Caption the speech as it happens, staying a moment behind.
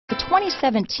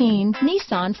2017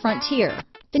 Nissan Frontier.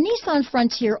 The Nissan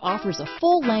Frontier offers a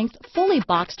full-length, fully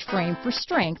boxed frame for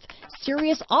strength,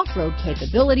 serious off-road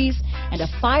capabilities, and a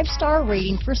 5-star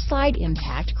rating for side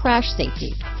impact crash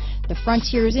safety. The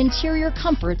Frontier's interior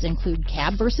comforts include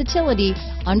cab versatility,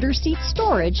 under-seat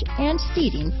storage, and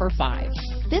seating for 5.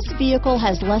 This vehicle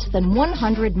has less than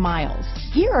 100 miles.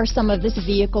 Here are some of this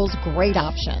vehicle's great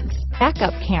options: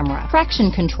 backup camera,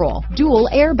 traction control, dual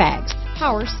airbags,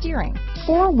 power steering,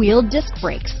 4-wheel disc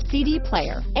brakes, CD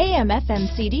player,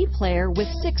 AM/FM CD player with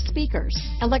 6 speakers,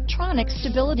 electronic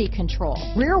stability control,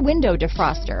 rear window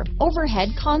defroster, overhead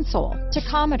console,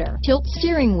 tachometer, tilt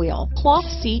steering wheel, cloth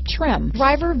seat trim,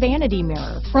 driver vanity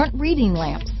mirror, front reading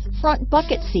lamps, front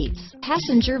bucket seats,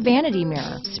 passenger vanity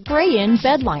mirror, spray-in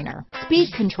bed liner,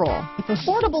 speed control. If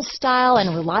affordable style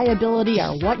and reliability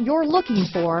are what you're looking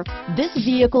for, this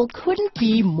vehicle couldn't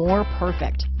be more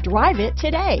perfect. Drive it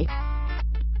today.